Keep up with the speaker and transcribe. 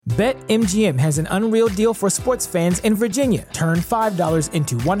BetMGM has an unreal deal for sports fans in Virginia. Turn $5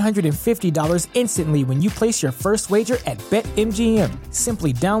 into $150 instantly when you place your first wager at BetMGM.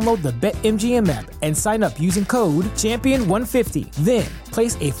 Simply download the BetMGM app and sign up using code Champion150. Then,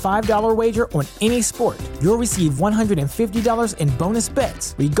 place a $5 wager on any sport. You'll receive $150 in bonus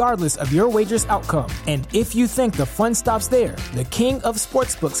bets, regardless of your wager's outcome. And if you think the fun stops there, the King of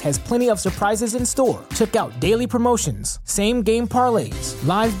Sportsbooks has plenty of surprises in store. Check out daily promotions, same-game parlays,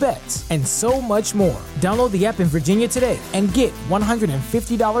 live bets, and so much more. Download the app in Virginia today and get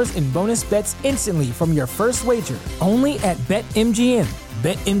 $150 in bonus bets instantly from your first wager. Only at BetMGM.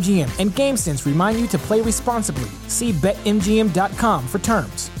 BetMGM and GameSense remind you to play responsibly. See BetMGM.com for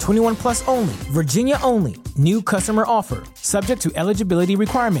terms. 21 plus only. Virginia only. New customer offer. Subject to eligibility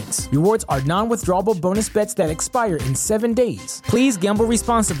requirements. Rewards are non-withdrawable bonus bets that expire in 7 days. Please gamble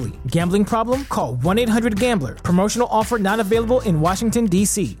responsibly. Gambling problem? Call 1-800-GAMBLER. Promotional offer not available in Washington,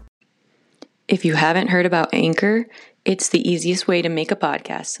 D.C. If you haven't heard about Anchor, it's the easiest way to make a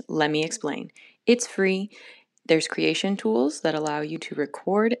podcast. Let me explain. It's free. There's creation tools that allow you to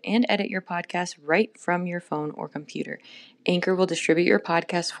record and edit your podcast right from your phone or computer. Anchor will distribute your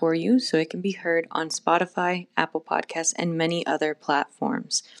podcast for you so it can be heard on Spotify, Apple Podcasts, and many other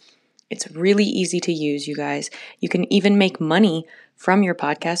platforms. It's really easy to use, you guys. You can even make money from your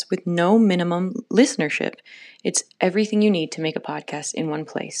podcast with no minimum listenership. It's everything you need to make a podcast in one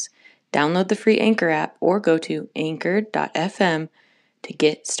place. Download the free Anchor app or go to anchor.fm to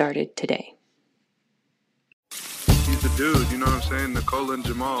get started today. He's the dude, you know what I'm saying? Nikola and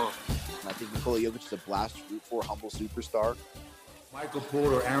Jamal. I think Nikola Jokic is a blast to root for, humble superstar. Michael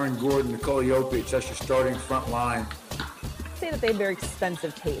Porter, Aaron Gordon, Nikola Jokic, that's your starting front line. I'd say that they have very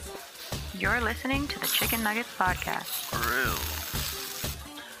expensive taste. You're listening to the Chicken Nuggets Podcast.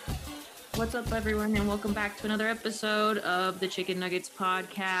 What's up, everyone, and welcome back to another episode of the Chicken Nuggets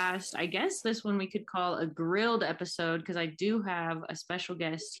Podcast. I guess this one we could call a grilled episode because I do have a special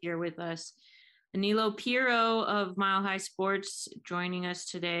guest here with us. Aniello Piro of Mile High Sports joining us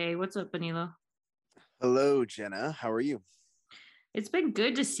today. What's up, Aniello? Hello, Jenna. How are you? It's been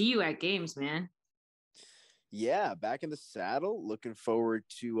good to see you at games, man. Yeah, back in the saddle. Looking forward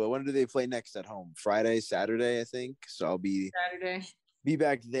to when do they play next at home? Friday, Saturday, I think. So I'll be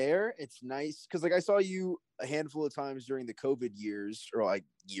back there. It's nice because I saw you a handful of times during the COVID years or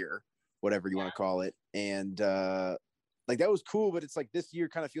year, whatever you want to call it, and that was cool. But it's this year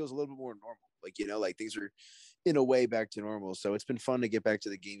kind of feels a little bit more normal. Things are in a way back to normal. So it's been fun to get back to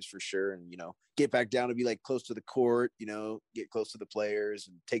the games for sure. And, get back down to be close to the court, get close to the players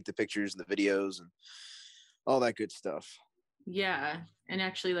and take the pictures and the videos and all that good stuff. Yeah. And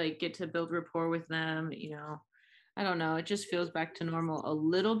actually get to build rapport with them, I don't know. It just feels back to normal a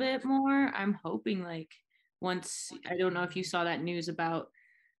little bit more. I'm hoping once, I don't know if you saw that news about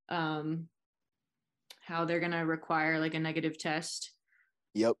how they're going to require a negative test.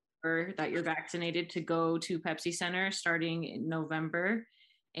 Yep. Or that you're vaccinated to go to Pepsi Center starting in November.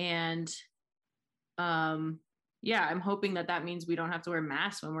 And I'm hoping that means we don't have to wear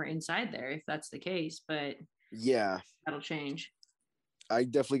masks when we're inside there, if that's the case. But yeah, that'll change. I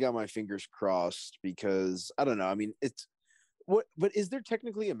definitely got my fingers crossed because I don't know. I mean, but is there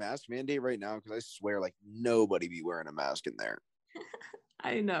technically a mask mandate right now? Because I swear nobody be wearing a mask in there.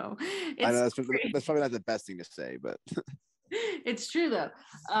 I know. I know that's probably not the best thing to say, but it's true though.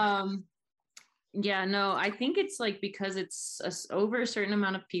 I think it's because it's over a certain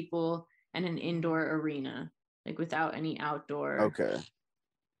amount of people and an indoor arena, without any outdoor. Okay.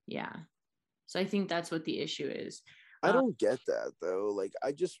 Yeah. So I think that's what the issue is. I don't get that though.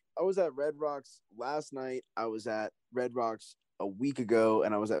 I was at Red Rocks last night. I was at Red Rocks a week ago,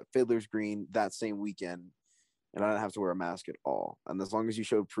 and I was at Fiddler's Green that same weekend, and I didn't have to wear a mask at all. And as long as you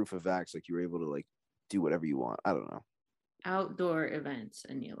showed proof of vax, you were able to do whatever you want. I don't know. Outdoor events,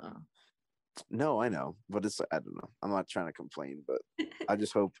 Aniello. No, I know, but I don't know. I'm not trying to complain, but I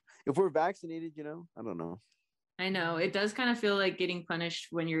just hope if we're vaccinated, I don't know. I know it does kind of feel like getting punished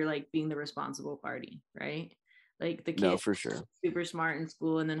when you're being the responsible party, right? The kid, no, for sure, super smart in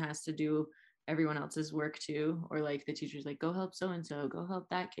school and then has to do everyone else's work too, or the teacher's go help so and so, go help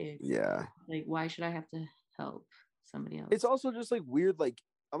that kid. Yeah. Why should I have to help somebody else? It's also just weird.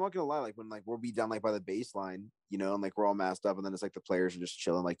 I'm not gonna lie, when we'll be down by the baseline, and we're all masked up, and then it's the players are just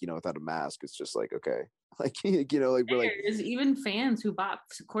chilling, without a mask. It's just okay, we're even fans who bought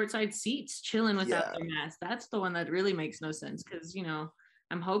courtside seats chilling without their mask. That's the one that really makes no sense because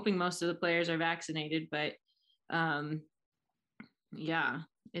I'm hoping most of the players are vaccinated, but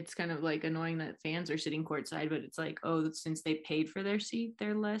it's kind of annoying that fans are sitting courtside, but it's since they paid for their seat,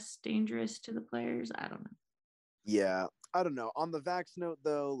 they're less dangerous to the players. I don't know. Yeah, I don't know. On the vax note,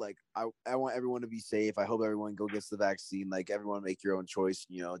 though, like I want everyone to be safe. I hope everyone go gets the vaccine. Like everyone make your own choice.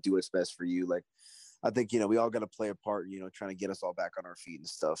 Do what's best for you. Like I think we all got to play a part. Trying to get us all back on our feet and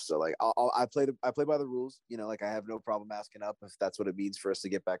stuff. So like I play by the rules. Like I have no problem asking up if that's what it means for us to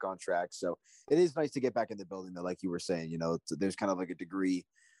get back on track. So it is nice to get back in the building, though. Like you were saying, there's kind of like a degree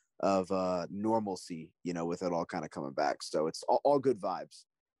of normalcy, with it all kind of coming back. So it's all good vibes.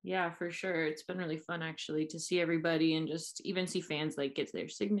 Yeah, for sure. It's been really fun actually to see everybody and just even see fans like get their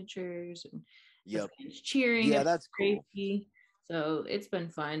signatures and fans cheering. Yeah, that's crazy. Cool. So it's been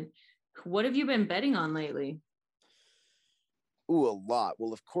fun. What have you been betting on lately? Ooh, a lot.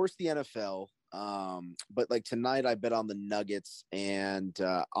 Well, of course the NFL. But like tonight I bet on the Nuggets, and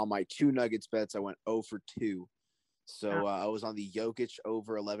on my 2 Nuggets bets I went 0 for 2. So I was on the Jokic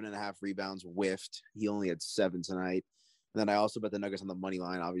over 11.5 rebounds, whiffed. He only had 7 tonight. And then I also bet the Nuggets on the money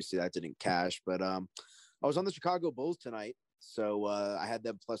line. Obviously, that didn't cash. But I was on the Chicago Bulls tonight. So I had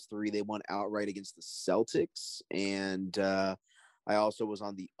them +3. They won outright against the Celtics. And I also was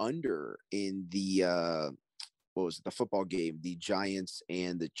on the under in the, the football game, the Giants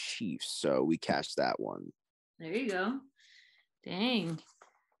and the Chiefs. So we cashed that one. There you go. Dang.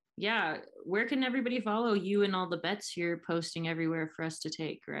 Yeah, where can everybody follow you and all the bets you're posting everywhere for us to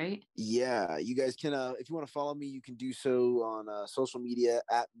take, right? Yeah, you guys can, if you want to follow me, you can do so on social media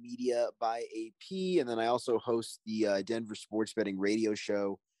at Media by AP. And then I also host the Denver Sports Betting Radio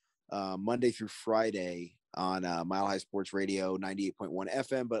Show Monday through Friday on Mile High Sports Radio 98.1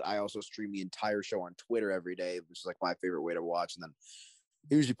 FM. But I also stream the entire show on Twitter every day, which is like my favorite way to watch. And then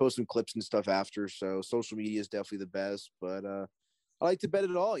I usually post some clips and stuff after. So social media is definitely the best. But I like to bet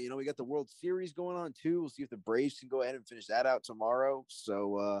it all. We got the World Series going on too. We'll see if the Braves can go ahead and finish that out tomorrow.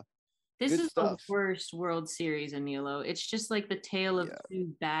 So this is stuff. The worst World Series, Aniello. It's just like the tale of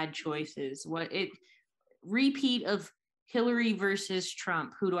 2 bad choices. Repeat of Hillary versus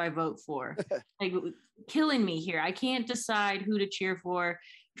Trump. Who do I vote for? Like killing me here. I can't decide who to cheer for.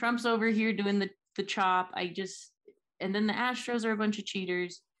 Trump's over here doing the chop. And then the Astros are a bunch of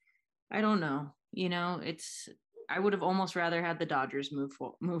cheaters. I don't know. I would have almost rather had the Dodgers move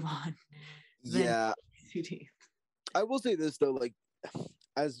on. Yeah. I will say this though, like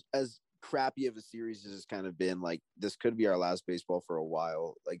as crappy of a series as it's kind of been, like this could be our last baseball for a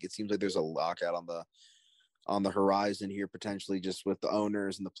while. Like it seems like there's a lockout on the horizon here potentially, just with the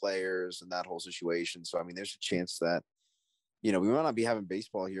owners and the players and that whole situation. So I mean, there's a chance that we might not be having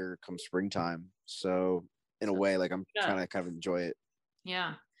baseball here come springtime. So in a way, like I'm trying to kind of enjoy it.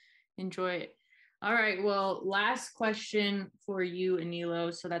 Yeah, enjoy it. All right. Well, last question for you,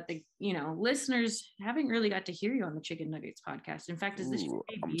 Aniello, so that the listeners haven't really got to hear you on the Chicken Nuggets podcast. In fact, is this your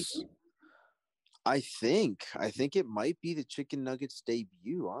debut? I think it might be the Chicken Nuggets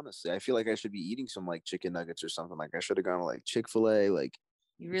debut. Honestly, I feel like I should be eating some like chicken nuggets or something. Like I should have gone to like Chick-fil-A. Like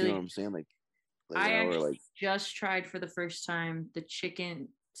you know what I'm saying? Like I actually just tried for the first time the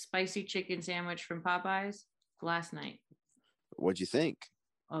spicy chicken sandwich from Popeyes last night. What'd you think?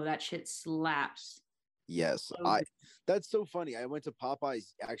 Oh, that shit slaps. Yes. That's so funny. I went to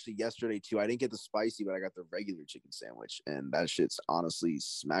Popeyes actually yesterday too. I didn't get the spicy, but I got the regular chicken sandwich, and that shit's honestly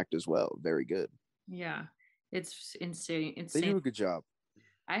smacked as well. Very good. Yeah. It's insane. They do a good job.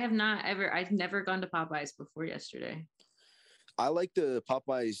 I've never gone to Popeyes before yesterday. I like the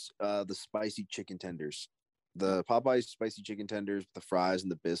Popeyes, the spicy chicken tenders. The Popeyes spicy chicken tenders with the fries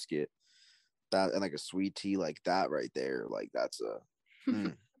and the biscuit. That and like a sweet tea, like that right there. Like that's a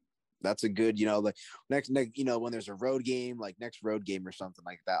good, like next, when there's a road game, like next road game or something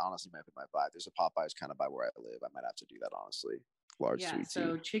like that, honestly might be my vibe. There's a Popeyes kind of by where I live. I might have to do that, honestly. Large sweet tea.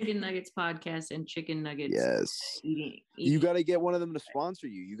 So Chicken Nuggets podcast and Chicken Nuggets. Yes. Eating. You got to get one of them to sponsor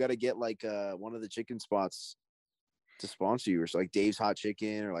you. You got to get like one of the chicken spots to sponsor you, or so like Dave's Hot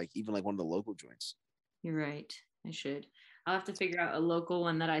Chicken, or like even like one of the local joints. You're right. I should. I'll have to figure out a local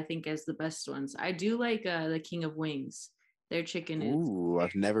one that I think is the best ones. I do like the King of Wings. Their chicken is. Ooh,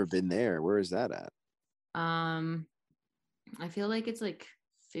 I've never been there. Where is that at? I feel like it's like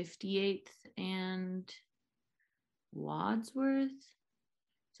 58th and Wadsworth.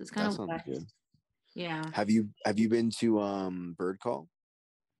 So it's kind of west. Good. Yeah. Have you been to Bird Call?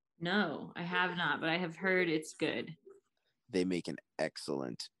 No, I have not, but I have heard it's good. They make an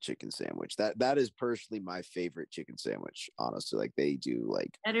excellent chicken sandwich. That is personally my favorite chicken sandwich, honestly. Like they do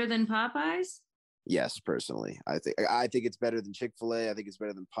like better than Popeyes? Yes, personally. I think it's better than Chick-fil-A. I think it's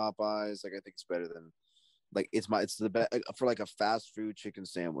better than Popeyes. Like I think it's better than like it's the best for like a fast food chicken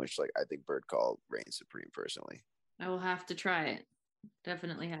sandwich. Like I think Bird Call reigns supreme personally. I will have to try it.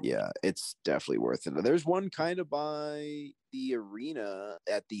 Definitely have. Yeah, it's definitely worth it. There's one kind of by the arena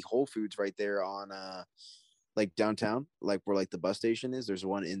at the Whole Foods right there on like downtown, like where like the bus station is. There's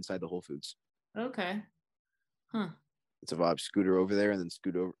one inside the Whole Foods. Okay. Huh. It's a vibe. Scooter over there and then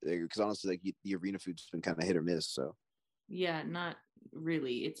scoot over there because honestly, like the arena food's been kind of hit or miss. So Yeah, not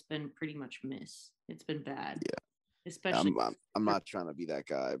really. It's been pretty much miss. It's been bad. yeah, Especially I'm not trying to be that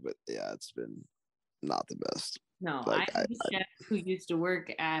guy, but yeah, it's been not the best. no, I Like have a chef who used to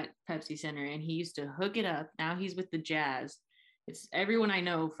work at Pepsi Center and he used to hook it up. Now he's with the Jazz. It's everyone I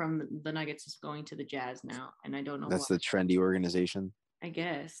know from the Nuggets is going to the Jazz now, and I don't know that's why. the trendy organization. I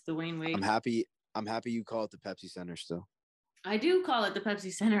guess Dwayne Wade. I'm happy you call it the Pepsi Center still. I do call it the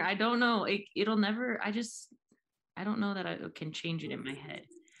Pepsi Center. I don't know. It'll never. I don't know that I can change it in my head.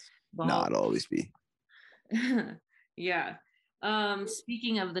 No, it'll always be. Yeah.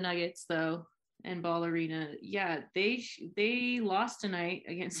 Speaking of the Nuggets though, and Ball Arena, yeah, they lost tonight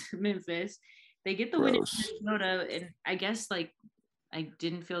against Memphis. They get the win in Minnesota, and I guess like I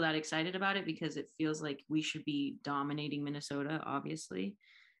didn't feel that excited about it because it feels like we should be dominating Minnesota. Obviously,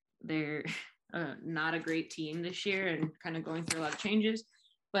 they're not a great team this year and kind of going through a lot of changes.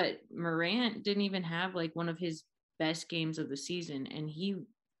 But Morant didn't even have like one of his best games of the season, and he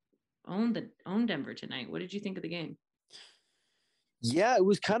owned Denver tonight. What did you think of the game? Yeah, it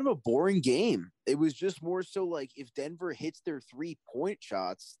was kind of a boring game. It was just more so like if Denver hits their 3-point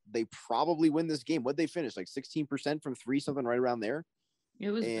shots, they probably win this game. What'd they finish? Like 16% from three, something right around there. It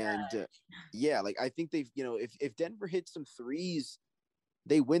was yeah, like I think they've, if Denver hits some threes,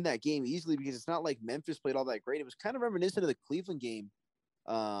 they win that game easily because it's not like Memphis played all that great. It was kind of reminiscent of the Cleveland game.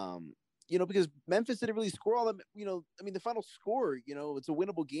 Because Memphis didn't really score all that, the final score, it's a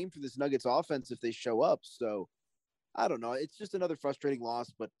winnable game for this Nuggets offense if they show up. So I don't know. It's just another frustrating loss,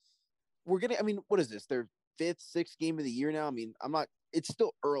 but what is this? Their fifth, sixth game of the year now. It's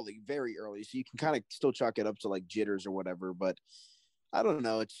still early, very early. So you can kind of still chalk it up to like jitters or whatever, but I don't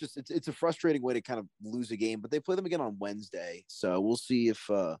know. It's just, it's a frustrating way to kind of lose a game, but they play them again on Wednesday. So we'll see if,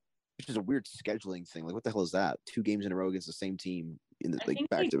 which is a weird scheduling thing. Like what the hell is that? 2 games in a row against the same team in the like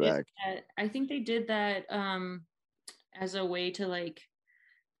back to back. I think they did that as a way to like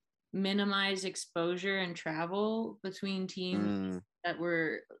minimize exposure and travel between teams that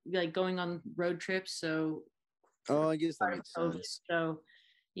were like going on road trips. So I guess that makes sense. So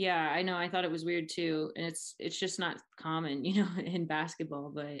yeah, I know. I thought it was weird too, and it's just not common, in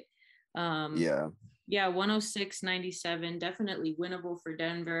basketball. But yeah, 106-97, definitely winnable for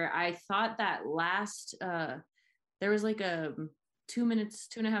Denver. I thought that last there was like a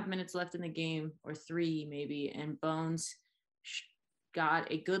 2.5 minutes left in the game, or 3 maybe, and Bones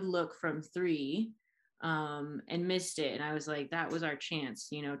got a good look from 3 and missed it. And I was like, that was our chance,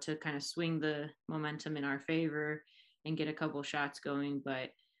 to kind of swing the momentum in our favor and get a couple shots going. But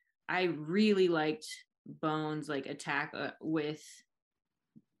I really liked Bones like attack with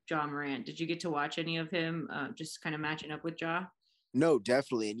Ja Morant. Did you get to watch any of him just kind of matching up with Ja? No,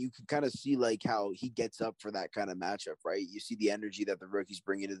 definitely. And you can kind of see like how he gets up for that kind of matchup, right? You see the energy that the rookie's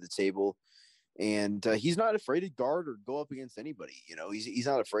bringing to the table. And he's not afraid to guard or go up against anybody. He's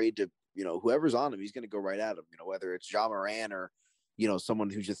not afraid to, whoever's on him, he's going to go right at him, whether it's Ja Morant or, someone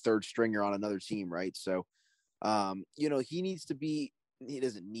who's a third stringer on another team. Right. So, he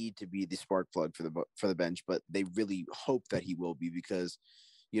doesn't need to be the spark plug for the bench, but they really hope that he will be because,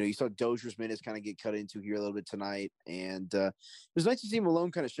 you saw Dozier's minutes kind of get cut into here a little bit tonight. And it was nice to see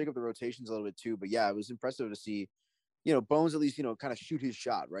Malone kind of shake up the rotations a little bit too. But yeah, it was impressive to see, Bones at least, kind of shoot his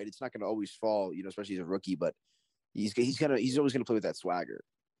shot, right? It's not going to always fall, especially as a rookie, but he's always going to play with that swagger.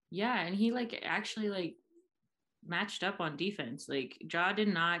 Yeah. And he actually matched up on defense. Like Ja did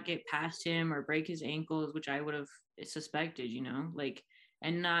not get past him or break his ankles, which I would have suspected,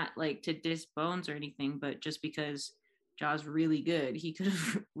 and not like to diss Bones or anything, but just because Ja's really good, he could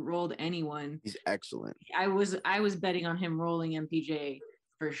have rolled anyone. He's excellent. I was betting on him rolling MPJ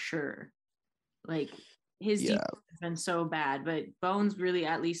for sure. Like his defense has been so bad, but Bones really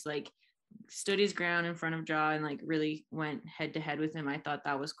at least like stood his ground in front of Ja and like really went head to head with him. I thought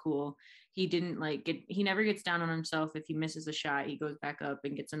that was cool. He didn't he never gets down on himself. If he misses a shot, he goes back up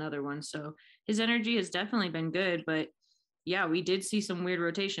and gets another one. So his energy has definitely been good, but yeah, we did see some weird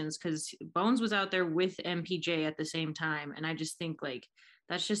rotations because Bones was out there with MPJ at the same time. And I just think like,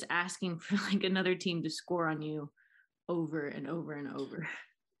 that's just asking for like another team to score on you over and over and over.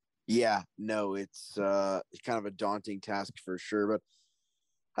 Yeah, no, it's kind of a daunting task for sure, but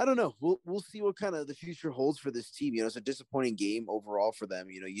I don't know. We'll see what kind of the future holds for this team. It's a disappointing game overall for them.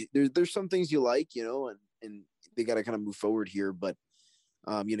 There's some things you like, and they got to kind of move forward here. But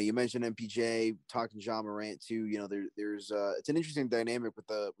you mentioned MPJ, talking Ja Morant too. There's it's an interesting dynamic with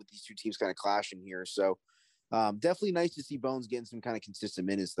these two teams kind of clashing here. So Definitely nice to see Bones getting some kind of consistent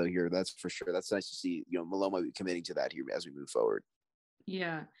minutes though here. That's for sure. That's nice to see. Malone might be committing to that here as we move forward.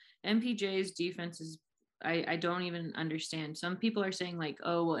 Yeah. MPJ's defense is I don't even understand. Some people are saying like,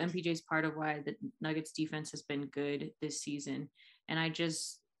 oh, well, MPJ's part of why the Nuggets defense has been good this season. And I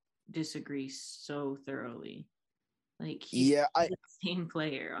just disagree so thoroughly. Like he's the same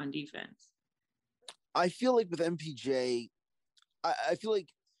player on defense. I feel like with MPJ, I feel like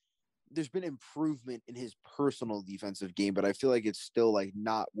there's been improvement in his personal defensive game, but I feel like it's still like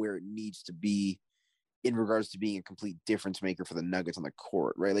not where it needs to be in regards to being a complete difference maker for the Nuggets on the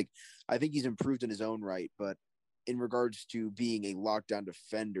court, right? Like, I think he's improved in his own right, but in regards to being a lockdown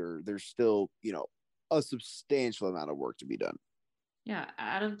defender, there's still, a substantial amount of work to be done. Yeah,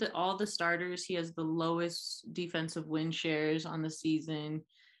 out of all the starters, he has the lowest defensive win shares on the season.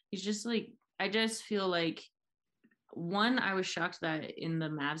 He's just like, I just feel like, one, I was shocked that in the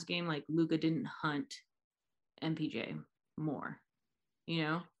Mavs game, like Luka didn't hunt MPJ more,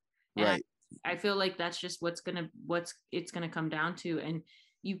 And right. I feel like that's just what's it's gonna come down to. And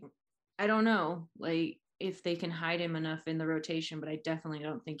I don't know, like if they can hide him enough in the rotation, but I definitely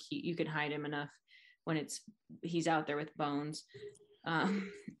don't think you can hide him enough when he's out there with Bones.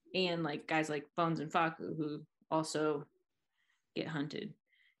 And like guys like Bones and Facu who also get hunted,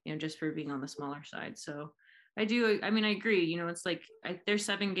 just for being on the smaller side. So I agree. It's like they're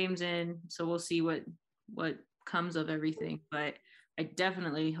 7 games in, so we'll see what comes of everything. But I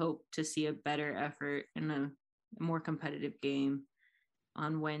definitely hope to see a better effort and a more competitive game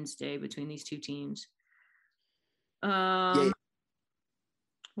on Wednesday between these two teams. What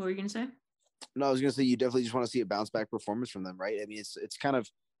were you gonna say? No, I was gonna say you definitely just want to see a bounce back performance from them, right? I mean, it's kind of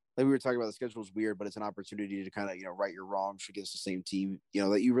like we were talking about. The schedule is weird, but it's an opportunity to kind of right your wrongs against the same team.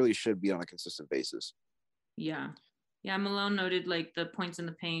 That you really should be on a consistent basis. Yeah. Malone noted like the points in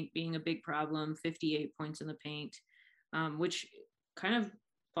the paint being a big problem. 58 points in the paint, which kind of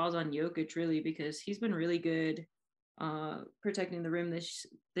falls on Jokic really because he's been really good protecting the rim this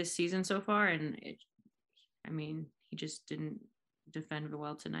season so far, and he just didn't defend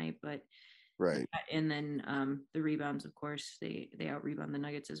well tonight, but. Right. And then the rebounds, of course, they out rebound the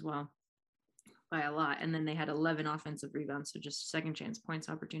Nuggets as well by a lot. And then they had 11 offensive rebounds. So just second chance points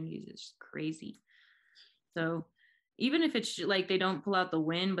opportunities is crazy. So even if it's like they don't pull out the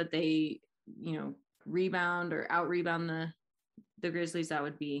win, but they, rebound or out rebound the Grizzlies, that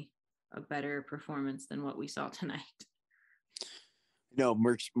would be a better performance than what we saw tonight. No,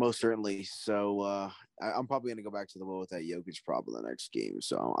 most certainly. So I'm probably going to go back to the well with that Jokic problem the next game.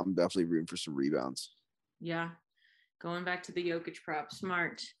 So I'm definitely rooting for some rebounds. Yeah, going back to the Jokic prop,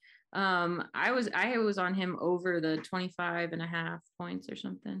 smart. I was on him over the 25.5 points or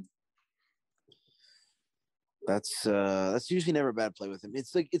something. That's usually never a bad play with him.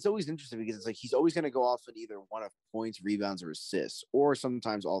 It's always interesting because it's like he's always going to go off at either one of points, rebounds, or assists, or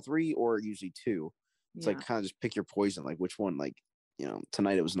sometimes all 3, or usually 2. It's like kind of just pick your poison, like which one, like.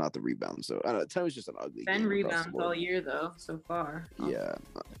 Tonight it was not the rebound. So I don't know. Tonight was just an ugly game. 10 rebounds all year, though, so far. Yeah.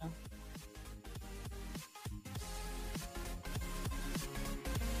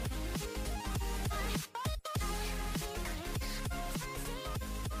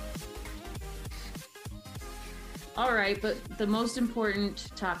 All right, but the most important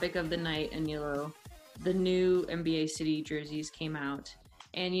topic of the night, Aniello, the new NBA City jerseys came out.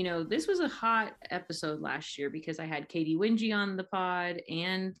 And, this was a hot episode last year because I had Katie Wingy on the pod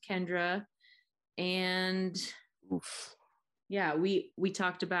and Kendra. And oof. Yeah, we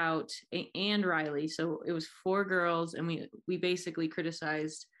talked about, and Riley. So it was 4 girls, and we basically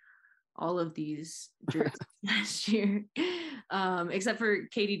criticized all of these jerseys last year. Except for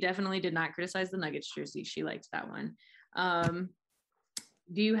Katie definitely did not criticize the Nuggets jersey. She liked that one.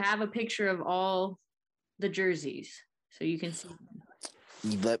 Do you have a picture of all the jerseys so you can see them?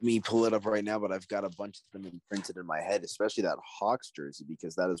 Let me pull it up right now, but I've got a bunch of them imprinted in my head, especially that Hawks jersey,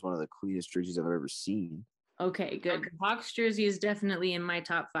 because that is one of the cleanest jerseys I've ever seen. Okay, good. The Hawks jersey is definitely in my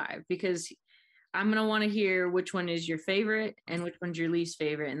top 5 because I'm going to want to hear which one is your favorite and which one's your least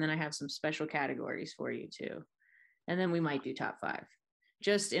favorite. And then I have some special categories for you too. And then we might do top 5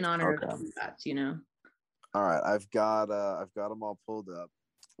 just in honor of that, All right. I've got them all pulled up.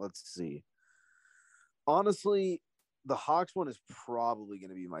 Let's see. Honestly, the Hawks one is probably going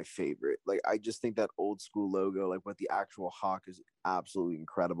to be my favorite. Like, I just think that old school logo, like with the actual Hawk, is absolutely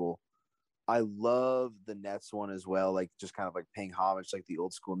incredible. I love the Nets one as well, like just kind of like paying homage like the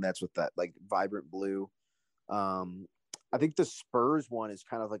old school Nets with that like vibrant blue. I think the Spurs one is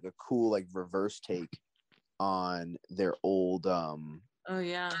kind of like a cool like reverse take on their old oh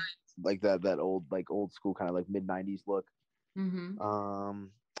yeah, like that old school kind of like mid-90s look. Mm-hmm.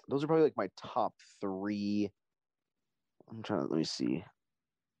 Those are probably like my top 3. Let me see.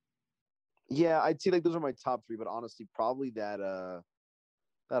 Yeah, I'd say like those are my top three, but honestly, probably that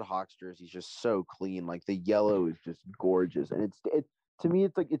Hawks jersey is just so clean. Like the yellow is just gorgeous, and it to me,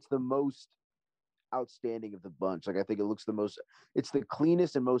 it's like it's the most outstanding of the bunch. Like I think it looks the most. It's the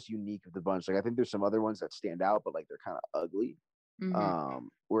cleanest and most unique of the bunch. Like I think there's some other ones that stand out, but like they're kind of ugly.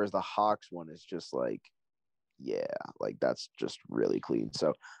 Whereas the Hawks one is just like, yeah, like that's just really clean.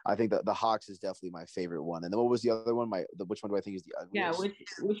 So I think that the Hawks is definitely my favorite one. And then what was the other one? Which one do I think is the Yeah, ugliest?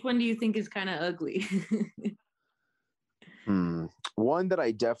 which one do you think is kind of ugly? One that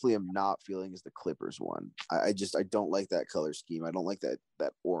I definitely am not feeling is the Clippers one. I don't like that color scheme. I don't like that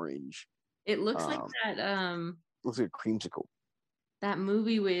orange. It looks like that looks like a creamsicle. that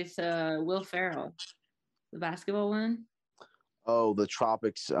movie with Will Ferrell, the basketball one. Oh, the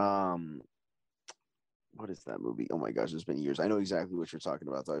Tropics. What is that movie? Oh my gosh, it's been years. I know exactly what you're talking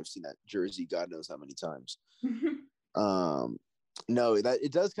about. Though I've seen that jersey, God knows how many times. No, that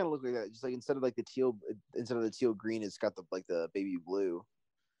it does kind of look like that. Just like instead of the teal green, it's got the baby blue.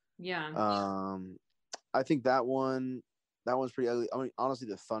 Yeah. I think that one's pretty ugly. I mean, honestly,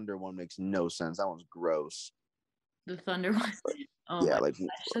 the Thunder one makes no sense. That one's gross. The Thunder one. Oh yeah, my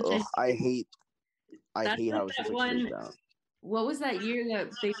gosh, I hate how it's just like straight one. down. What was that year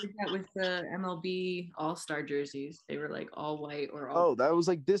that they did that with the MLB All-Star jerseys? They were like all white or all. Oh, that was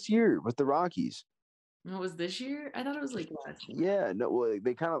like this year with the Rockies. What was this year? I thought it was like last year. Yeah, no, well,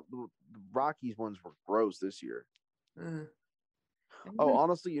 they kind of the Rockies ones were gross this year. Oh,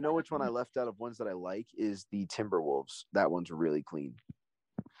 honestly, you know which one I left out of ones that I like is the Timberwolves. That one's really clean.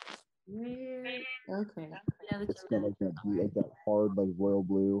 Okay. Yeah, it's got like that hard like royal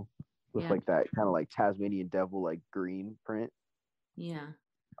blue with like that kind of like Tasmanian devil like green print. Yeah.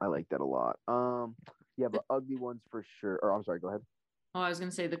 I like that a lot. Yeah, but ugly ones for sure. Or I'm sorry, go ahead. Oh, I was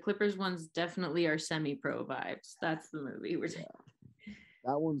gonna say the Clippers ones definitely are semi-pro vibes. That's the movie we're saying.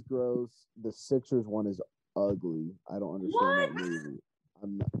 That one's gross. The Sixers one is ugly. I don't understand that movie.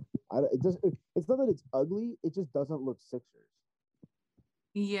 It's not that it's ugly. It just doesn't look Sixers.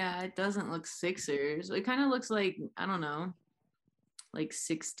 Yeah, it doesn't look Sixers. It kind of looks like, I don't know, like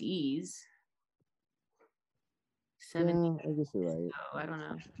 60s. 70s. Yeah, I guess you're right. Oh, I don't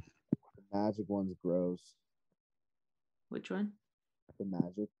know. The Magic one's gross. Which one? The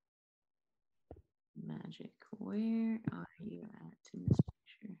Magic. Magic. Where are you at in this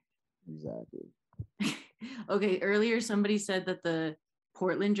picture? Exactly. Okay, earlier somebody said that the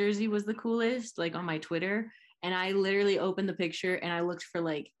Portland jersey was the coolest, like on my Twitter. And I literally opened the picture and I looked for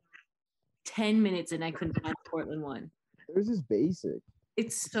like 10 minutes and I couldn't find the Portland one. Theirs is basic.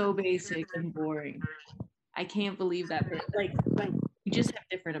 It's so basic and boring. I can't believe that. Like we just have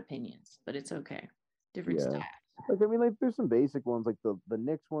different opinions, but it's okay. Different styles. Like I mean, like there's some basic ones. Like the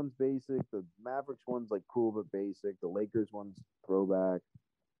Knicks one's basic. The Mavericks one's like cool but basic. The Lakers one's throwback.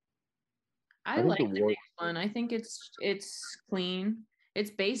 I like the Knicks one. I think it's clean. It's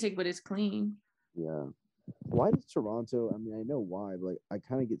basic, but it's clean. Yeah. Why does Toronto? I mean, I know why, but like I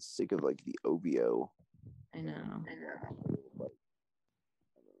kind of get sick of like the OVO. I know.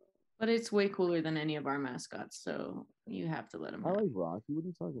 But it's way cooler than any of our mascots, so you have to let them. I like Rocky. What are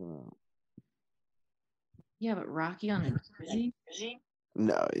you talking about? Yeah, but Rocky on a jersey?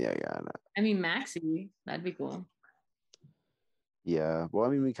 No, yeah, no. I mean, Maxie, that'd be cool. Yeah, well, I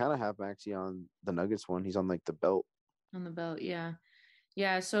mean, we kind of have Maxie on the Nuggets one. He's on like the belt. On the belt, yeah.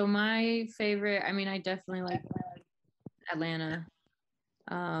 Yeah, so my favorite, I mean, I definitely like Atlanta.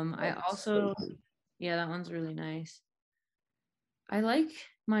 I also, yeah, that one's really nice. I like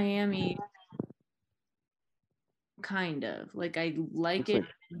Miami, kind of. Like, I like it.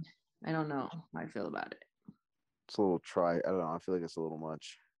 I don't know how I feel about it. It's a little I don't know. I feel like it's a little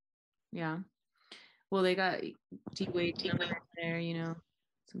much. Yeah. Well, they got T-Wade there, you know,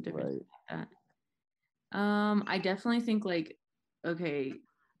 some different things like that. I definitely think like, okay,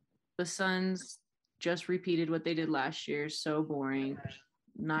 the Suns just repeated what they did last year. So boring.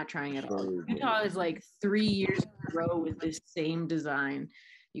 Not trying at all. Utah is like 3 years in a row with this same design.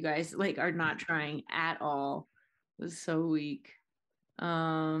 You guys like are not trying at all. It was so weak.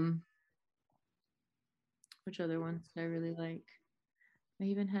 Which other ones did I really like? I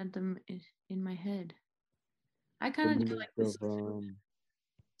even had them in my head. I kind of do like this.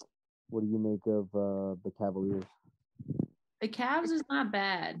 What do you make of the Cavaliers? The Cavs is not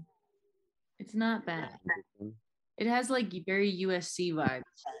bad. It's not bad. It has like very USC vibes.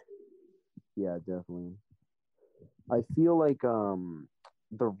 Yeah, definitely. I feel like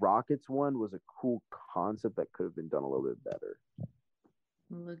the Rockets one was a cool concept that could have been done a little bit better.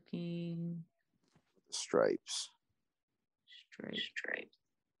 Looking. Stripes.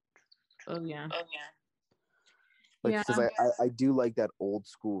 Oh yeah. Like, Yeah. because I do like that old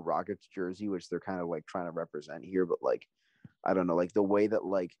school Rockets jersey, which they're kind of like trying to represent here, but like, I don't know, like the way that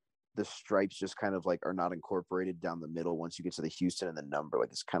like the stripes just kind of like are not incorporated down the middle once you get to the Houston and the number,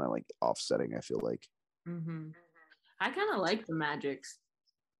 like it's kind of like offsetting, I feel like. Mm-hmm. I kind of like the Magics.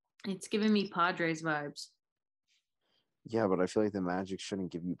 It's giving me Padres vibes. Yeah, but I feel like the Magic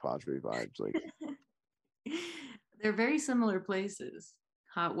shouldn't give you Padre vibes. Like, They're very similar places.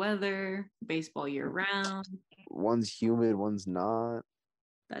 Hot weather, baseball year round. one's humid, one's not.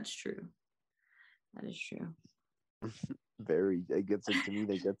 That's true. That is true. Very, it gets like, to me,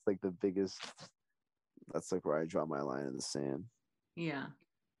 that gets like the biggest. That's like where I draw my line in the sand. Yeah.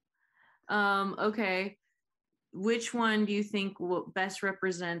 Okay. Which one do you think best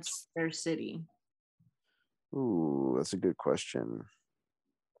represents their city? Ooh, that's a good question.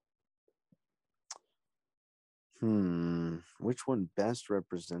 Which one best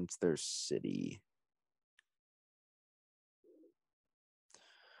represents their city?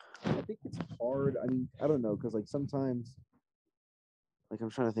 I think it's hard. I mean, I don't know, because like sometimes, like I'm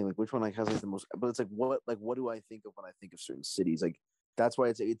trying to think, like which one like has like the most. But it's like what do I think of when I think of certain cities? Like that's why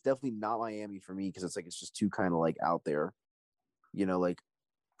it's definitely not Miami for me, because it's just too kind of like out there, like.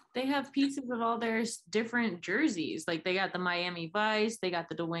 They have pieces of all their different jerseys. Like they got the Miami Vice, they got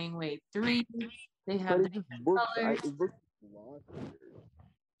the Dwayne Wade 3. They have But it just looks. It looks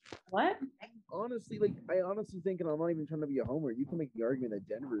what? Honestly, like I honestly think, and I'm not even trying to be a homer, you can make the argument that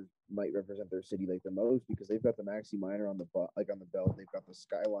Denver might represent their city like the most, because they've got the Maxi Minor on the on the belt, they've got the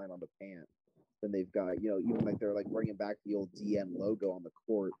skyline on the pant, then they've got even like they're like bringing back the old DN logo on the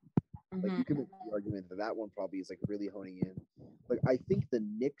court. Mm-hmm. Like you can make the argument that one probably is like really honing in. Like I think the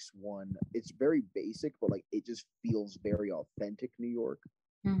Knicks one, it's very basic, but like it just feels very authentic New York.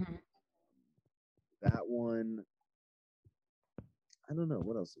 Mm-hmm. That one, I don't know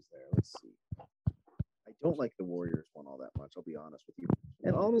what else is there. Let's see. I don't like the Warriors one all that much, I'll be honest with you.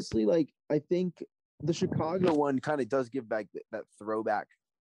 And honestly, like I think the Chicago one kind of does give back that throwback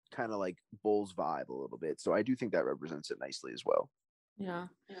kind of like Bulls vibe a little bit. So I do think that represents it nicely as well. Yeah.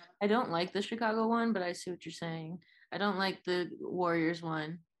 I don't like the Chicago one, but I see what you're saying. I don't like the Warriors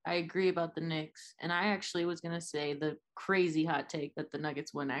one. I agree about the Knicks. And I actually was going to say the crazy hot take that the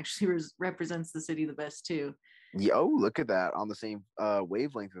Nuggets one actually represents the city the best too. Yo, look at that, on the same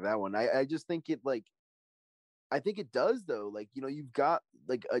wavelength of that one. I just think I think it does though. Like, you've got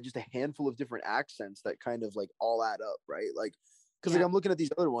like just a handful of different accents that kind of like all add up, right? Like, because like I'm looking at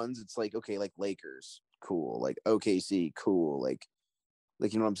these other ones, it's like, okay, like Lakers, cool, like OKC, cool, like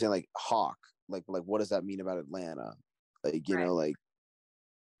you know what I'm saying, like Hawk, like what does that mean about Atlanta? Like,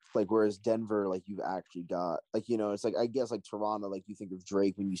 like whereas Denver, like you've actually got like, it's like I guess like Toronto, like you think of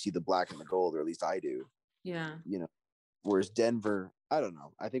Drake when you see the black and the gold, or at least I do. Yeah. Whereas Denver, I don't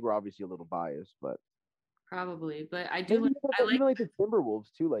know. I think we're obviously a little biased, but probably. But I do like the Timberwolves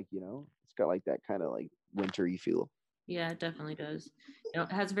too. Like it's got like that kind of like wintry feel. Yeah, it definitely does.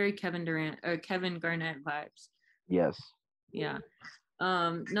 It has very Kevin Durant or Kevin Garnett vibes. Yes. Yeah.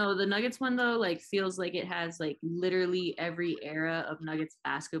 No, the Nuggets one though, like feels like it has like literally every era of Nuggets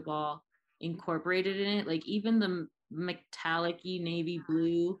basketball incorporated in it. Like even the metallic-y navy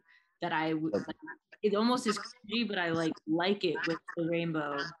blue that it almost is cringy, but I like it with the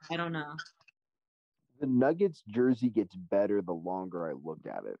rainbow. I don't know. The Nuggets jersey gets better the longer I looked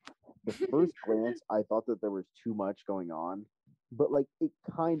at it. The first glance, I thought that there was too much going on, but like it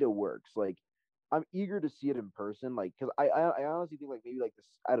kind of works. Like I'm eager to see it in person, like because I honestly think like maybe like this.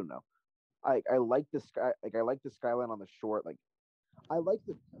 I don't know. I like the sky. Like I like the skyline on the short. Like I like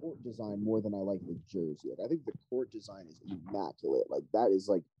the court design more than I like the jersey. Like I think the court design is immaculate. Like that is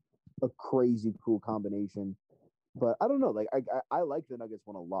like a crazy cool combination. But I don't know. Like I like the Nuggets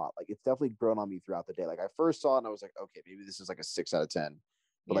one a lot. Like it's definitely grown on me throughout the day. Like I first saw it and I was like, okay, maybe this is like a 6 out of 10.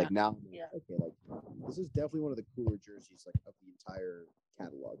 But like now, okay, like this is definitely one of the cooler jerseys like of the entire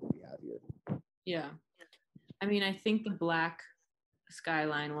catalog that we have here. Yeah, I mean, I think the black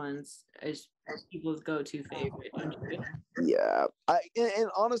skyline ones is people's go-to favorite. Yeah, and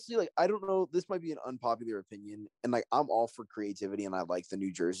honestly, like I don't know. This might be an unpopular opinion, and like I'm all for creativity, and I like the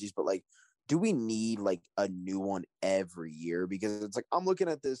new jerseys, but like, do we need like a new one every year? Because it's like I'm looking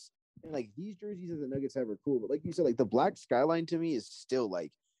at this, and like these jerseys that the Nuggets have are cool, but like you said, like the black skyline to me is still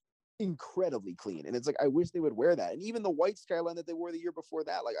like incredibly clean, and it's like I wish they would wear that. And even the white skyline that they wore the year before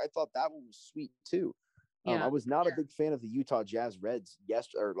that, like I thought that one was sweet too. I was not a big fan of the Utah Jazz Reds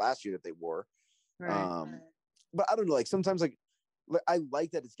last year that they wore. Right. But I don't know, like sometimes like I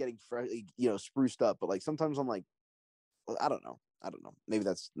like that it's getting spruced up, but like sometimes I'm like, well, I don't know. Maybe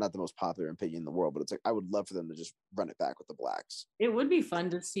that's not the most popular opinion in the world, but it's like I would love for them to just run it back with the blacks. It would be fun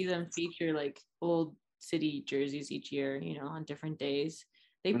to see them feature like old city jerseys each year, you know, on different days.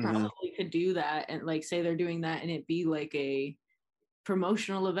 They Mhm. probably could do that and like say they're doing that and it be like a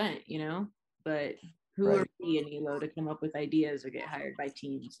promotional event, you know, but who are Right. we, Aniello, to come up with ideas or get hired by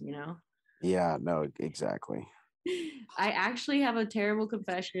teams, you know? Yeah, no, exactly. I actually have a terrible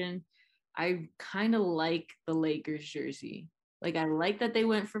confession. I kind of like the Lakers jersey. Like, I like that they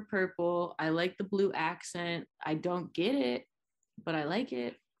went for purple. I like the blue accent. I don't get it, but I like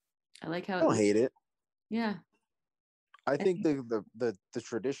it. I like how I it don't looks. hate it. Yeah. I think the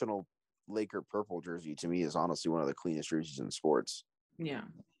traditional Laker purple jersey to me is honestly one of the cleanest jerseys in sports. Yeah.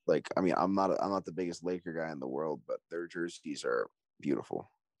 Like, I mean, I'm not the biggest Laker guy in the world, but their jerseys are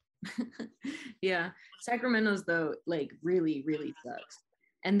beautiful. Yeah. Sacramento's, though, like, really, really sucks.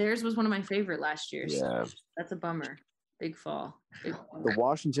 And theirs was one of my favorite last year. Yeah. So that's a bummer. Big fall. Big fall. The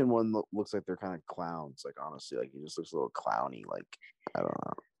Washington one looks like they're kind of clowns. Like, honestly, like, he just looks a little clowny. Like, I don't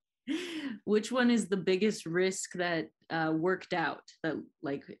know. Which one is the biggest risk that worked out, that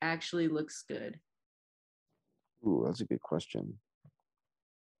like actually looks good? Ooh, that's a good question.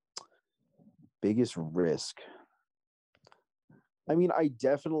 Biggest risk. I mean, I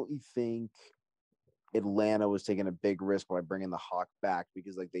definitely think Atlanta was taking a big risk by bringing the Hawk back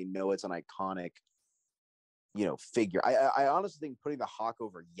because, like, they know it's an iconic, you know, figure. I honestly think putting the Hawk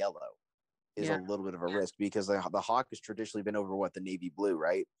over yellow is a little bit of a risk because the Hawk has traditionally been over the navy blue,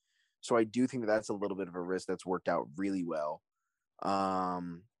 right? So I do think that's a little bit of a risk that's worked out really well.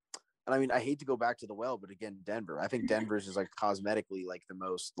 And I mean, I hate to go back to the well, but again, Denver. I think Denver's is like cosmetically like the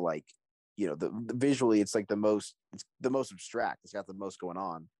most like, you know, the visually it's like it's the most abstract. It's got the most going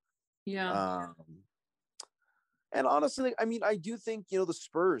on. Yeah. And honestly, like, I mean, I do think, you know, the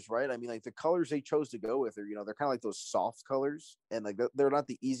Spurs, right? I mean, like the colors they chose to go with are, you know, they're kind of like those soft colors, and like they're not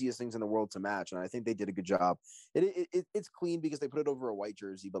the easiest things in the world to match. And I think they did a good job. It's clean because they put it over a white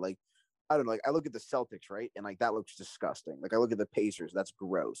jersey, but like, I don't know, like I look at the Celtics, right? And like that looks disgusting. Like I look at the Pacers, that's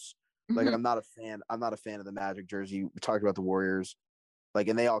gross. Like I'm not a fan of the Magic jersey. We talked about the Warriors, like,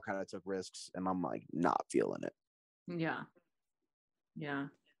 and they all kind of took risks, and I'm like not feeling it. Yeah. Yeah.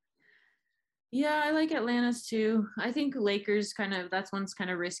 Yeah, I like Atlanta's too. I think Lakers that's one's kind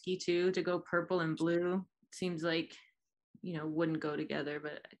of risky too, to go purple and blue. Seems like, you know, wouldn't go together,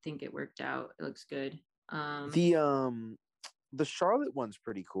 but I think it worked out. It looks good. The Charlotte one's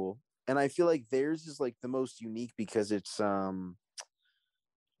pretty cool, and I feel like theirs is like the most unique because it's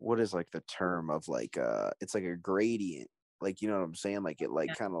what is like the term of like it's like a gradient, like, you know what I'm saying, like it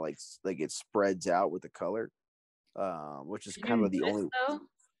like kind of like it spreads out with the color, which is Did kind you of the notice, only. though,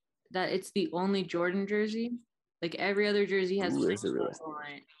 that it's the only Jordan jersey? Like every other jersey has Ooh, a is it really? logo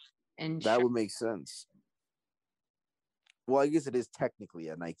on it. And That would make sense. Well, I guess it is technically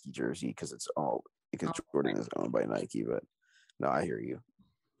a Nike jersey because Jordan is owned by Nike, but no, I hear you.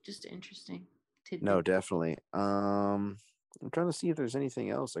 Just interesting tidbit. No, definitely. I'm trying to see if there's anything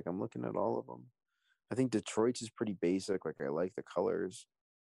else. Like I'm looking at all of them. I think Detroit's is pretty basic. Like I like the colors.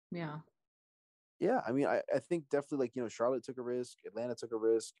 Yeah. Yeah, I mean, I think definitely, like, you know, Charlotte took a risk, Atlanta took a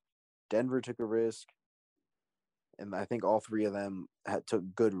risk, Denver took a risk, and I think all three of them took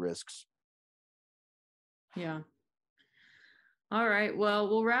good risks. Yeah. All right. Well,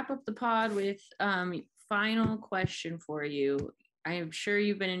 we'll wrap up the pod with final question for you. I am sure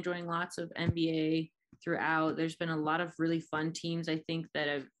you've been enjoying lots of NBA throughout. There's been a lot of really fun teams, I think, that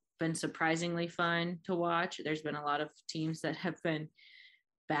have been surprisingly fun to watch. There's been a lot of teams that have been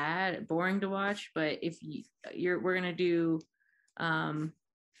bad, boring to watch. But if we're gonna do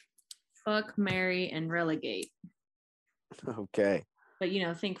fuck, marry, and relegate. Okay. But, you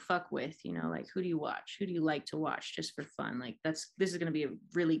know, think fuck with, you know, like who do you watch? Who do you like to watch just for fun? Like this is gonna be a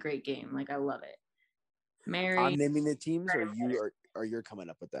really great game. Like I love it. Marry. I'm naming the teams, or you're coming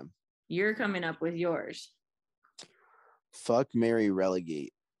up with them? You're coming up with yours. Fuck, marry,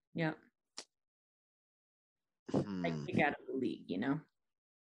 relegate. Yep. Like kick out of the league, you know?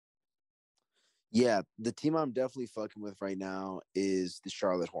 Yeah, the team I'm definitely fucking with right now is the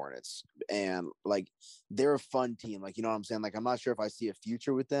Charlotte Hornets. And like they're a fun team. Like, you know what I'm saying? Like I'm not sure if I see a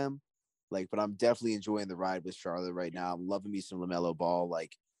future with them. Like, but I'm definitely enjoying the ride with Charlotte right now. I'm loving me some LaMelo Ball.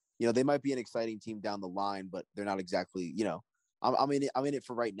 Like, you know, they might be an exciting team down the line, but they're not exactly, you know, I'm in it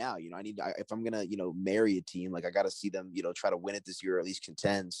for right now. You know, if I'm gonna, you know, marry a team, like I gotta see them, you know, try to win it this year or at least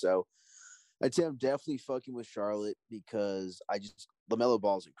contend. So I'd say I'm definitely fucking with Charlotte because LaMelo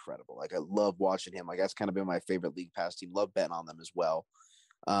Ball is incredible. Like I love watching him. Like that's kind of been my favorite league pass team. Love betting on them as well.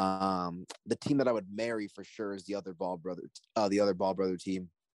 The team that I would marry for sure is the other Ball brother team,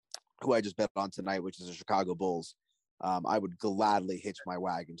 who I just bet on tonight, which is the Chicago Bulls. I would gladly hitch my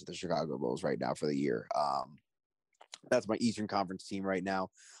wagon to the Chicago Bulls right now for the year. That's my Eastern Conference team right now.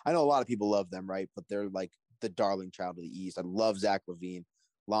 I know a lot of people love them, right? But they're like the darling child of the East. I love Zach LaVine,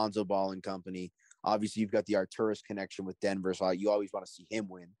 Lonzo Ball and company. Obviously, you've got the Arturas connection with Denver, so you always want to see him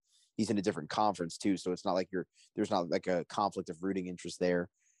win. He's in a different conference too, so it's not like there's not like a conflict of rooting interest there.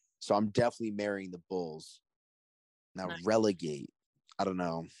 So I'm definitely marrying the Bulls. Now relegate. I don't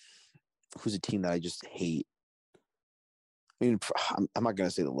know. Who's a team that I just hate? I mean, I'm not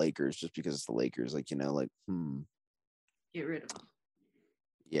gonna say the Lakers just because it's the Lakers. Like, Get rid of them.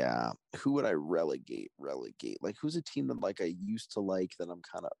 Yeah. Who would I relegate? Like, who's a team that like I used to like that I'm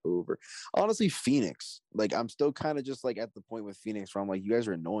kind of over? Honestly, Phoenix. Like, I'm still kind of just like at the point with Phoenix where I'm like, you guys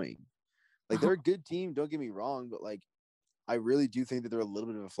are annoying. Like, they're a good team. Don't get me wrong, but like, I really do think that they're a little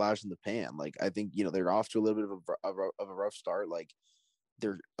bit of a flash in the pan. Like, I think they're off to a little bit of a rough start. Like,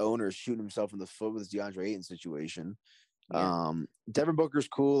 their owner is shooting himself in the foot with his DeAndre Ayton situation. Yeah. Devin Booker's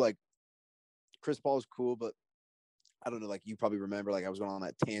cool. Like, Chris Paul's cool, but I don't know, like you probably remember, like I was going on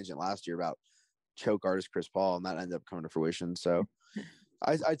that tangent last year about choke artist Chris Paul, and that ended up coming to fruition. So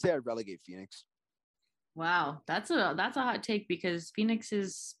I'd say I'd relegate Phoenix. Wow, that's a hot take because Phoenix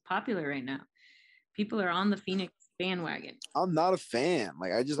is popular right now. People are on the Phoenix bandwagon. I'm not a fan.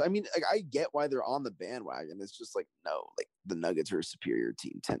 Like I get why they're on the bandwagon. It's just like, no, like the Nuggets are a superior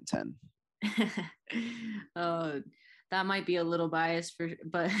team, 10-10. That might be a little biased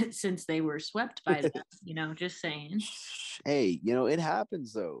but since they were swept by them, just saying. Hey, it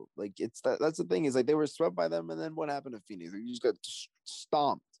happens though. Like that's the thing is like they were swept by them, and then what happened to Phoenix? They just got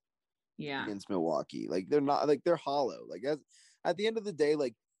stomped. Yeah. Against Milwaukee. Like they're not like they're hollow. Like at the end of the day,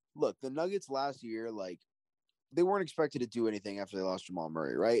 like look, the Nuggets last year, like they weren't expected to do anything after they lost Jamal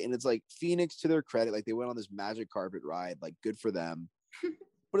Murray, right? And it's like Phoenix, to their credit, like they went on this magic carpet ride, like good for them.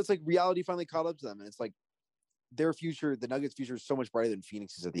 But it's like reality finally caught up to them, and it's like their future, the Nuggets' future is so much brighter than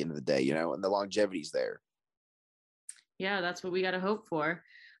Phoenix's at the end of the day, and the longevity's there. Yeah, that's what we got to hope for.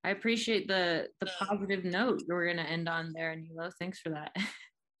 I appreciate the positive note we're going to end on there, Aniello. Thanks for that.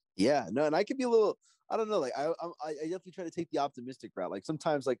 Yeah, no, and I could be a little, I don't know, like I definitely try to take the optimistic route. Like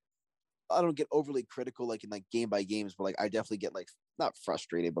sometimes, like I don't get overly critical, like in like game by games, but like I definitely get like not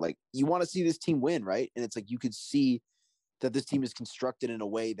frustrated, but like you want to see this team win, right? And it's like you could see that this team is constructed in a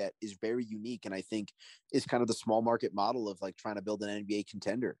way that is very unique, and I think is kind of the small market model of like trying to build an NBA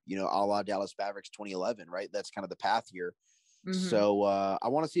contender, a la Dallas Mavericks 2011, right? That's kind of the path here. Mm-hmm. So I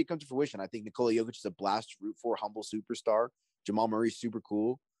want to see it come to fruition. I think Nikola Jokic is a blast to root for, humble superstar. Jamal Murray's super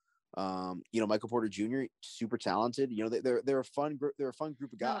cool. Michael Porter Jr. super talented. They're a fun group. They're a fun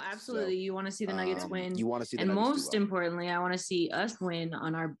group of guys. No, absolutely. So, you want to see the Nuggets win. You want to see, and most importantly, I want to see us win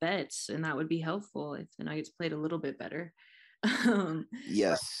on our bets, and that would be helpful if the Nuggets played a little bit better.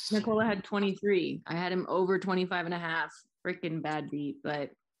 Yes. Nikola had 23. I had him over 25.5. Freaking bad beat, but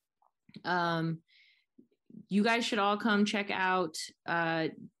you guys should all come check out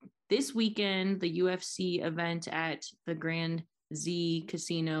this weekend the UFC event at the Grand Z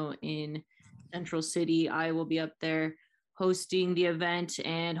Casino in Central City. I will be up there hosting the event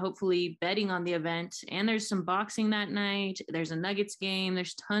and hopefully betting on the event. And there's some boxing that night. There's a Nuggets game.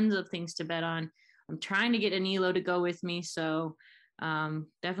 There's tons of things to bet on. I'm trying to get Aniello to go with me, so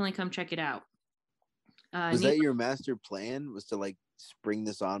definitely come check it out. Was that your master plan? Was to like spring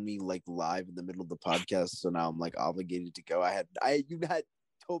this on me like live in the middle of the podcast? So now I'm like obligated to go. You had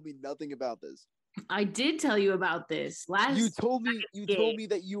told me nothing about this. I did tell you about this last. You told me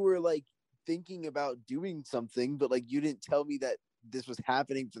that you were like thinking about doing something, but like you didn't tell me that this was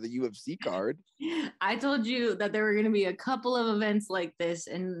happening for the UFC card. I told you that there were going to be a couple of events like this,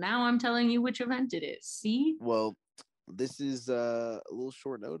 and now I'm telling you which event it is. See? Well, this is a little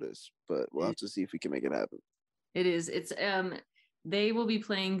short notice, but we'll have to see if we can make it happen. It is. It's they will be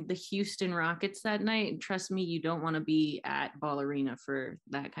playing the Houston Rockets that night. Trust me, you don't want to be at Ball Arena for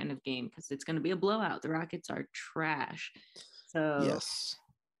that kind of game because it's going to be a blowout. The Rockets are trash. So yes.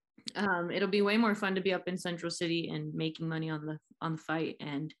 It'll be way more fun to be up in Central City and making money on the fight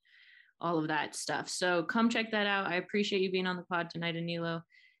and all of that stuff. So come check that out. I appreciate you being on the pod tonight, Aniello,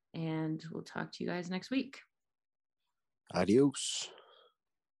 and we'll talk to you guys next week. Adios.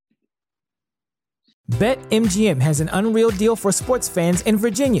 BetMGM has an unreal deal for sports fans in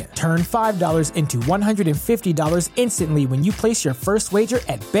Virginia. Turn $5 into $150 instantly when you place your first wager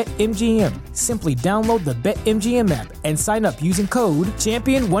at BetMGM. Simply download the BetMGM app and sign up using code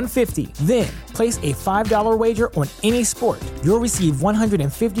Champion150. Then, place a $5 wager on any sport. You'll receive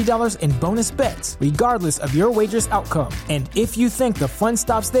 $150 in bonus bets, regardless of your wager's outcome. And if you think the fun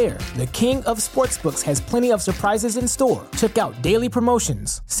stops there, the King of Sportsbooks has plenty of surprises in store. Check out daily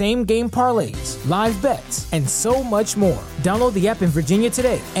promotions, same-game parlays, live bets, and so much more. Download the app in Virginia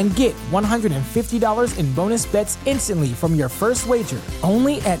today and get $150 in bonus bets instantly from your first wager,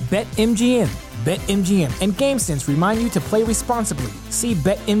 only at BetMGM. BetMGM and GameSense remind you to play responsibly. See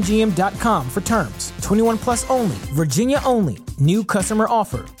BetMGM.com for terms. 21 plus only. Virginia only. New customer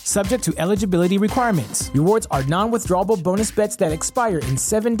offer. Subject to eligibility requirements. Rewards are non-withdrawable bonus bets that expire in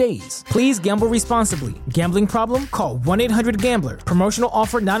 7 days. Please gamble responsibly. Gambling problem? Call 1-800-GAMBLER. Promotional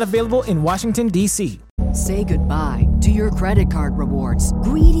offer not available in Washington, D.C. Say goodbye to your credit card rewards.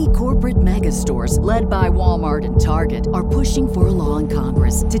 Greedy corporate mega stores, led by Walmart and Target, are pushing for a law in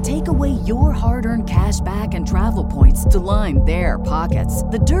Congress to take away your hard-earned cash back and travel points to line their pockets.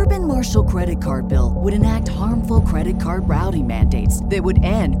 The Durbin-Marshall credit card bill would enact harmful credit card routing mandates that would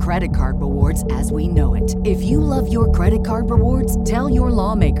end credit card rewards as we know it. If you love your credit card rewards, tell your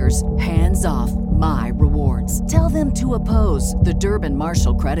lawmakers, hands off my rewards. Tell them to oppose the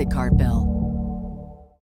Durbin-Marshall credit card bill.